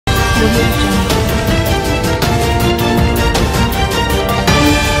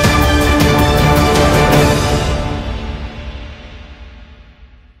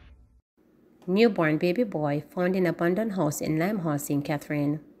Newborn baby boy found in abandoned house in Limehall, St.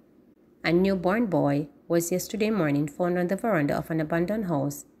 Catherine. A newborn boy was yesterday morning found on the veranda of an abandoned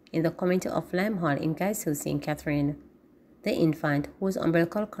house in the community of Limehall in Guys Hill, St. Catherine. The infant, whose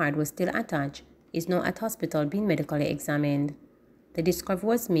umbilical cord was still attached, is now at hospital being medically examined. The discovery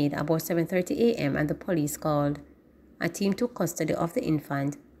was made about 7:30 a.m. and the police called. A team took custody of the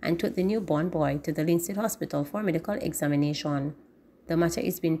infant and took the newborn boy to the Linstead Hospital for medical examination. The matter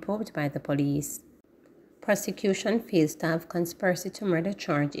is being probed by the police. Prosecution fails to have conspiracy to murder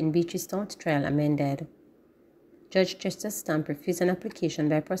charge in Beaches Stout trial amended. Judge Justice Stamp refused an application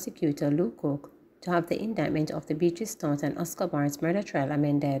by prosecutor Luke Cook to have the indictment of the Beaches Stout and Oscar Barnes murder trial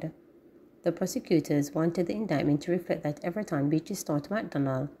amended. The prosecutors wanted the indictment to reflect that Everton Beaches Stout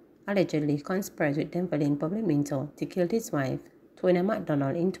MacDonald allegedly conspired with Denverlin Bobby Minto to kill his wife, Tonya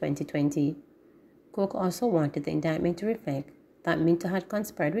MacDonald, in 2020. Cook also wanted the indictment to reflect that Minto had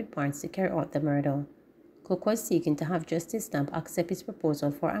conspired with Barnes to carry out the murder. Cook was seeking to have Justice Stamp accept his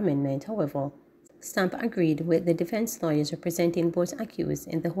proposal for amendment. However, Stamp agreed with the defense lawyers representing both accused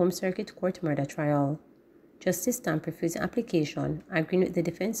in the Home Circuit Court murder trial. Justice Stamp refused the application, agreeing with the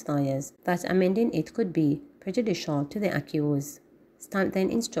defense lawyers that amending it could be prejudicial to the accused. Stamp then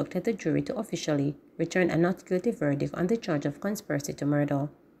instructed the jury to officially return a not guilty verdict on the charge of conspiracy to murder.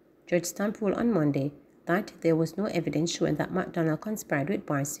 Judge Stamp ruled on Monday that there was no evidence showing that MacDonald conspired with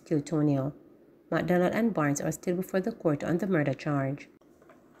Barnes to kill Tonya. MacDonald and Barnes are still before the court on the murder charge.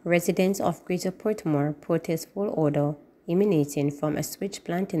 Residents of Greater Portmore protest full order emanating from a sewage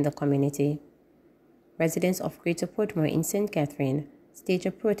plant in the community. Residents of Greater Portmore in St. Catherine staged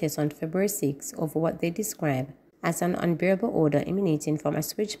a protest on February 6 over what they describe as an unbearable odor emanating from a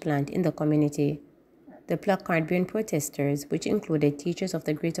sewage plant in the community. The placard-bearing protesters, which included teachers of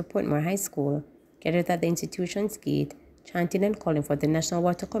the Greater Portmore High School, gathered at the institution's gate, chanting and calling for the National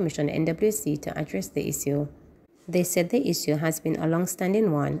Water Commission (NWC) to address the issue. They said the issue has been a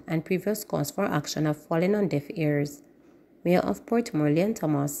long-standing one and previous calls for action have fallen on deaf ears. Mayor of Portmore, Leon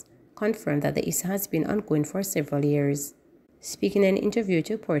Thomas, confirmed that the issue has been ongoing for several years. Speaking in an interview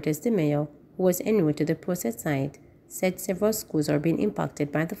to reporters, the mayor, who was en route to the protest site, said several schools are being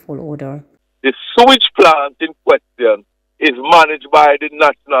impacted by the full odor. The sewage plant in question is managed by the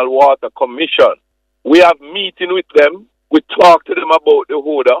National Water Commission. We have meeting with them. We talk to them about the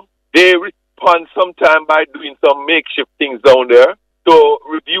odor. They respond sometime by doing some makeshift things down there to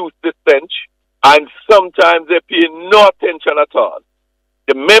reduce the stench. And sometimes they pay no attention at all.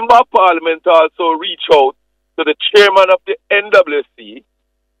 The Member of Parliament also reached out to the chairman of the NWC.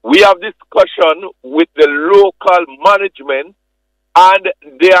 We have discussion with the local management and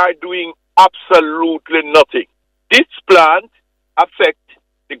they are doing absolutely nothing. This plant affects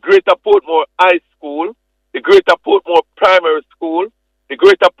the Greater Portmore High School, the Greater Portmore Primary School, the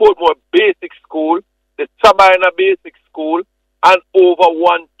Greater Portmore Basic School, the Sabina Basic School, and over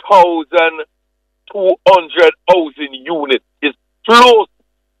 1,200 housing units is close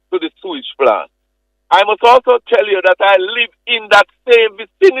to the sewage plant. I must also tell you that I live in that same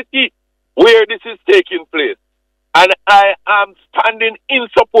vicinity where this is taking place. And I am standing in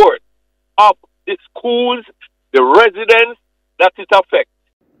support of the schools, the residents that it affects.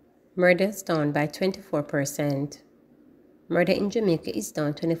 Murders down by 24%. Murder in Jamaica is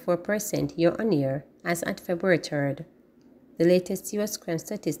down 24% year-on-year as at February 3rd. The latest serious crime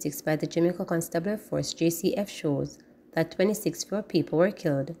statistics by the Jamaica Constabulary Force (JCF) shows that 26 fewer people were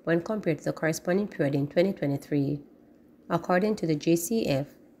killed when compared to the corresponding period in 2023. According to the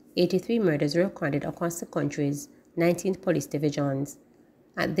JCF, 83 murders were recorded across the country's 19 police divisions.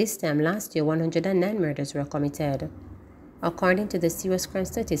 At this time last year, 109 murders were committed. According to the serious crime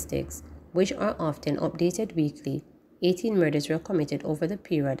statistics, which are often updated weekly, 18 murders were committed over the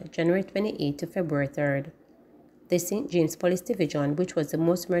period January 28 to February 3rd. The St. James Police Division, which was the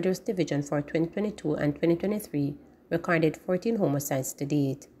most murderous division for 2022 and 2023, recorded 14 homicides to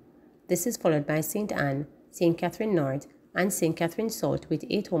date. This is followed by St. Anne, St. Catherine North, and St. Catherine South with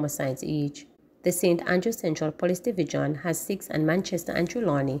 8 homicides each. The St. Andrew Central Police Division has 6 and Manchester and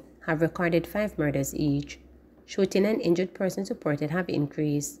Trelawney have recorded 5 murders each. Shooting and injured persons reported have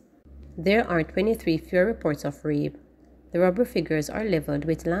increased. There are 23 fewer reports of rape. The robbery figures are leveled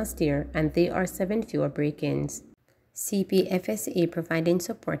with last year and there are 7 fewer break-ins. CPFSA providing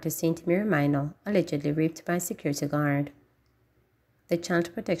support to St. Mary Minor, allegedly raped by a security guard. The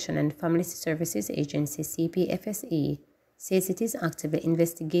Child Protection and Family Services Agency CPFSA says it is actively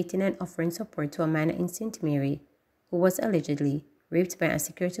investigating and offering support to a minor in St. Mary who was allegedly raped by a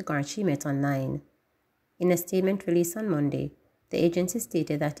security guard she met online. In a statement released on Monday, the agency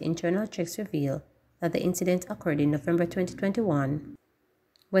stated that internal checks reveal that the incident occurred in November 2021,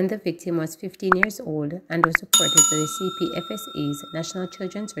 when the victim was 15 years old and was reported to the CPFSA's National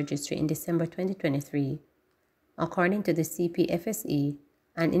Children's Registry in December 2023. According to the CPFSA,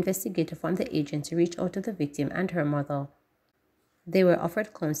 an investigator from the agency reached out to the victim and her mother. They were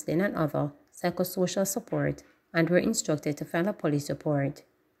offered counseling and other psychosocial support and were instructed to file a police report.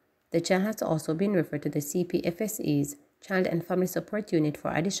 The child has also been referred to the CPFSA's Child and Family Support Unit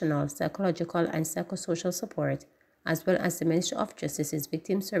for additional psychological and psychosocial support, as well as the Ministry of Justice's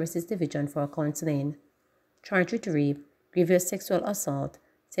Victim Services Division for counseling. Charged with rape, grievous sexual assault,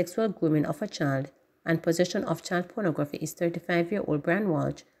 sexual grooming of a child, and possession of child pornography is 35-year-old Brian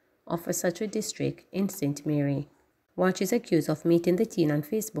Walsh of Wasatch District in St. Mary. Walsh is accused of meeting the teen on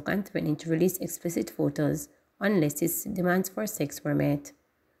Facebook and threatening to release explicit photos unless his demands for sex were met.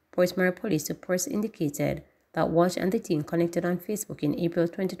 Portsmouth police reports indicated that Walsh and the teen connected on Facebook in April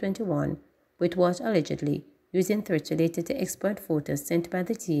 2021, with Walsh allegedly using threats related to exploit photos sent by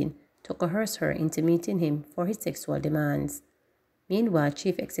the teen to coerce her into meeting him for his sexual demands. Meanwhile,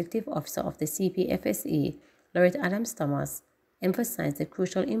 Chief Executive Officer of the CPFSA, Loretta Adams Thomas, emphasized the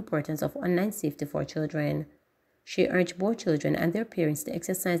crucial importance of online safety for children. She urged both children and their parents to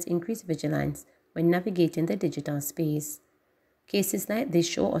exercise increased vigilance when navigating the digital space. Cases like this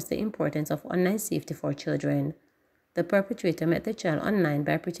show us the importance of online safety for children. The perpetrator met the child online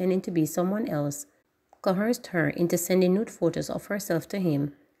by pretending to be someone else, coerced her into sending nude photos of herself to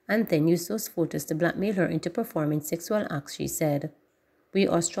him, and then used those photos to blackmail her into performing sexual acts, she said. We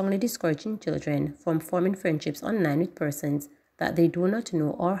are strongly discouraging children from forming friendships online with persons that they do not know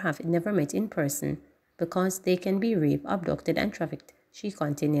or have never met in person, because they can be raped, abducted, and trafficked, she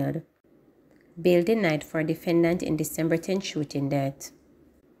continued. Bail denied for defendant in December 10 shooting death.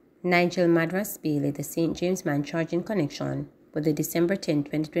 Nigel Madras Bailey, the St. James man charged in connection with the December 10,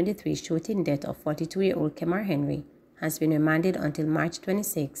 2023 shooting death of 42-year-old Kemar Henry, has been remanded until March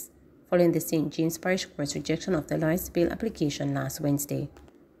 26, following the St. James Parish Court's rejection of the lawyer's bail application last Wednesday.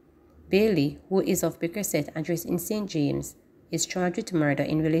 Bailey, who is of Bickerset address in St. James, is charged with murder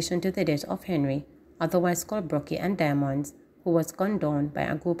in relation to the death of Henry, otherwise called Brocky and Diamonds, who was gunned down by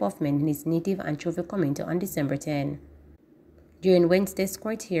a group of men in his native Anchovy community on December 10. During Wednesday's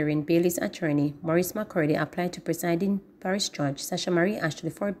court hearing, Bailey's attorney, Maurice McCurdy, applied to presiding parish judge Sasha Marie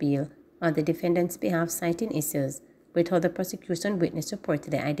Ashley for bail on the defendant's behalf, citing issues with how the prosecution witness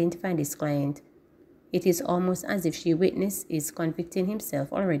reportedly identified his client. It is almost as if she witness is convicting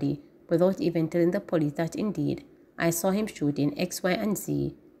himself already without even telling the police that indeed, I saw him shooting X, Y, and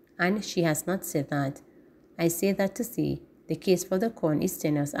Z, and she has not said that. I say that to say, the case for the crown is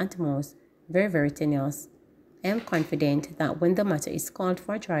tenuous at most, very, very tenuous. I am confident that when the matter is called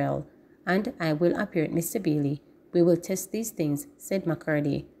for trial, and I will appear at Mr. Bailey, we will test these things, said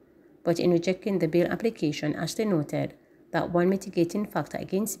McCurdy. But in rejecting the bail application, Ashley noted that one mitigating factor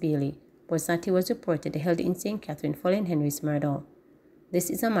against Bailey was that he was reportedly held in St. Catherine following Henry's murder. This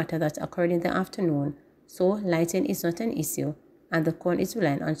is a matter that occurred in the afternoon, so lighting is not an issue, and the court is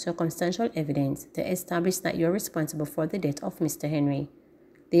relying on circumstantial evidence to establish that you are responsible for the death of Mr. Henry.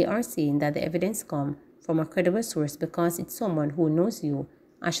 They are saying that the evidence comes from a credible source because it's someone who knows you,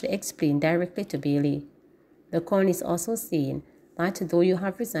 Ashley explained directly to Bailey. The court is also saying that though you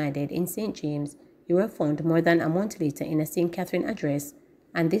have resided in St. James, you were found more than a month later in a St. Catherine address,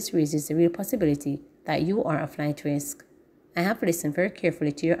 and this raises the real possibility that you are a flight risk. I have listened very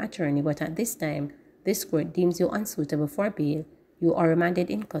carefully to your attorney, but at this time, this court deems you unsuitable for bail. You are remanded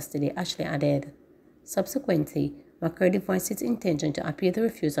in custody, Ashley added. Subsequently, McCurdy voiced his intention to appeal the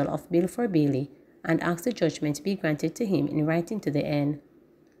refusal of bail for Bailey and asked the judgment to be granted to him in writing to the end.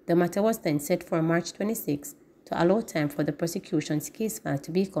 The matter was then set for March 26 to allow time for the prosecution's case file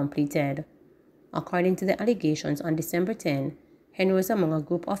to be completed. According to the allegations, on December 10, Henry was among a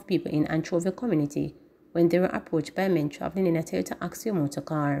group of people in Anchovy community when they were approached by men traveling in a Toyota Axio motor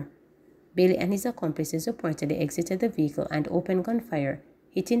car. Bailey and his accomplices reportedly exited the vehicle and opened gunfire,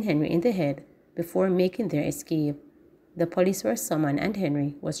 hitting Henry in the head before making their escape. The police were summoned and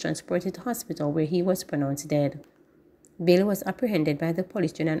Henry was transported to hospital where he was pronounced dead. Bailey was apprehended by the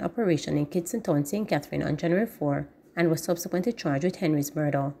police during an operation in Kidston Town, St. Catherine on January 4 and was subsequently charged with Henry's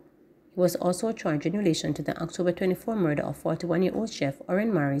murder. He was also charged in relation to the October 24 murder of 41-year-old chef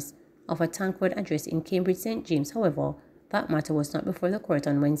Oren Morris of a Tank Road address in Cambridge, St. James. However, that matter was not before the court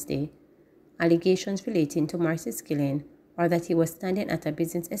on Wednesday. Allegations relating to Morris's killing are that he was standing at a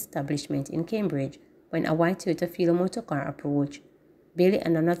business establishment in Cambridge when a white Toyota Fielder motor car approached. Bailey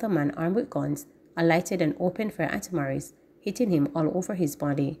and another man armed with guns alighted and opened fire at Morris, hitting him all over his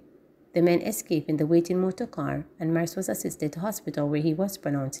body. The men escaped in the waiting motor car, and Mars was assisted to hospital where he was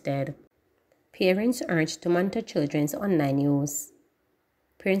pronounced dead. Parents urged to monitor children's online use.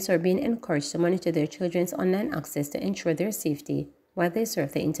 Parents are being encouraged to monitor their children's online access to ensure their safety while they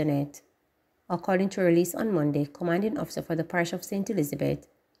surf the internet. According to a release on Monday, Commanding Officer for the Parish of St. Elizabeth,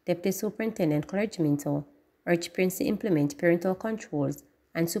 Deputy Superintendent College Minto, urged parents to implement parental controls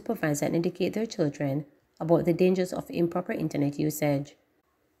and supervise and educate their children about the dangers of improper internet usage.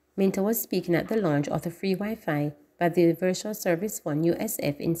 Minto was speaking at the launch of the free Wi-Fi by the Universal Service Fund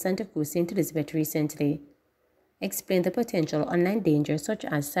USF in Santa Cruz, St. Elizabeth recently. Explained the potential online dangers such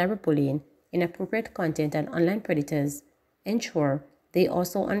as cyberbullying, inappropriate content, and online predators. Ensure they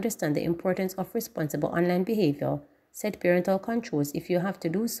also understand the importance of responsible online behavior. Set parental controls if you have to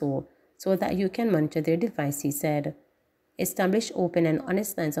do so that you can monitor their device, he said. Establish open and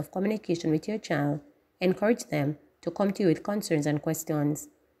honest lines of communication with your child. Encourage them to come to you with concerns and questions.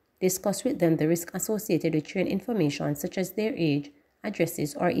 Discuss with them the risk associated with sharing information such as their age,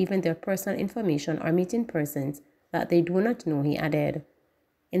 addresses, or even their personal information or meeting persons that they do not know, he added.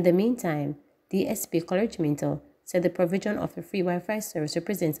 In the meantime, DSP College Minto said the provision of a free Wi-Fi service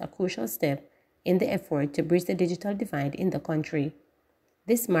represents a crucial step in the effort to bridge the digital divide in the country.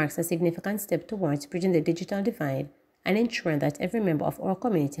 This marks a significant step towards bridging the digital divide and ensuring that every member of our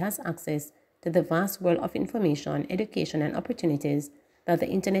community has access to the vast world of information, education, and opportunities that the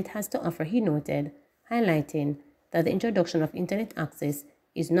Internet has to offer, he noted, highlighting that the introduction of Internet access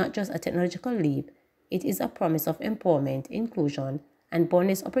is not just a technological leap, it is a promise of empowerment, inclusion, and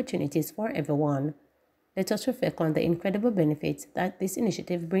boundless opportunities for everyone. Let us reflect on the incredible benefits that this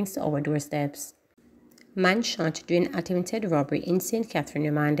initiative brings to our doorsteps. Man shot during attempted robbery in St. Catherine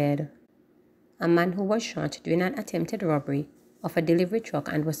remanded. A man who was shot during an attempted robbery of a delivery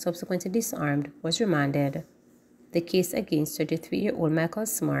truck and was subsequently disarmed was remanded. The case against 33-year-old Michael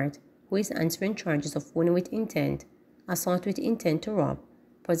Smart, who is answering charges of wounding with intent, assault with intent to rob,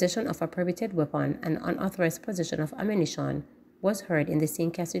 possession of a prohibited weapon, and unauthorized possession of ammunition, was heard in the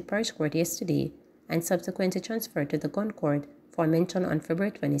St. Catherine Parish Court yesterday and subsequently transferred to the Gun Court for mention on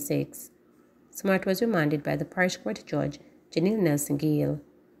February 26. Smart was remanded by the Parish Court Judge, Janelle Nelson Gale.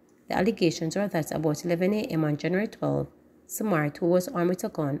 The allegations are that about 11 a.m. on January 12, Smart, who was armed with a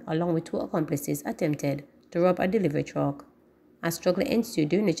gun along with two accomplices, attempted to rob a delivery truck. A struggle ensued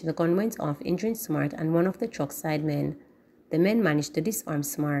during which the gun went off, injuring Smart and one of the truck's sidemen. The men managed to disarm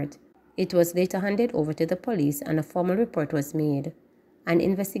Smart. It was later handed over to the police and a formal report was made. An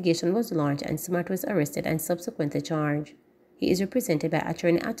investigation was launched and Smart was arrested and subsequently charged. He is represented by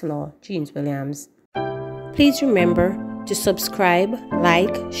attorney at law James Williams. Please remember to subscribe,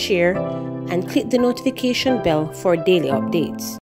 like, share, and click the notification bell for daily updates.